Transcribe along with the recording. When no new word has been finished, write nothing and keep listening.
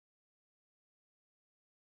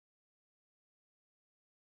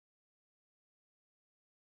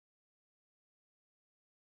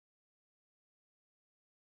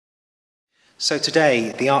So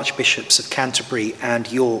today, the Archbishops of Canterbury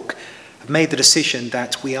and York have made the decision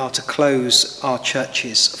that we are to close our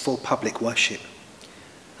churches for public worship.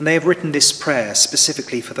 And they have written this prayer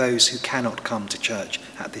specifically for those who cannot come to church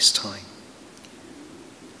at this time.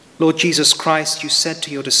 Lord Jesus Christ, you said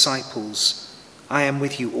to your disciples, I am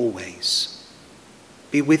with you always.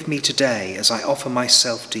 Be with me today as I offer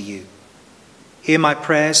myself to you. Hear my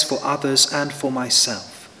prayers for others and for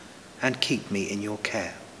myself, and keep me in your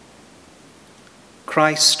care.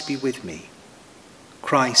 Christ be with me,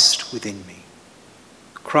 Christ within me,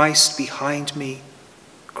 Christ behind me,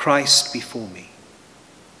 Christ before me,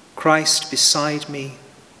 Christ beside me,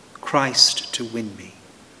 Christ to win me,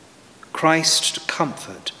 Christ to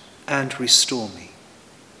comfort and restore me,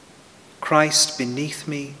 Christ beneath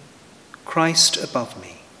me, Christ above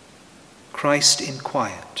me, Christ in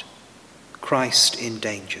quiet, Christ in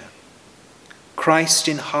danger, Christ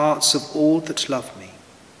in hearts of all that love me,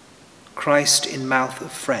 Christ in mouth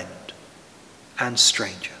of friend and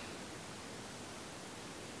stranger.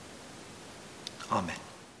 Amen.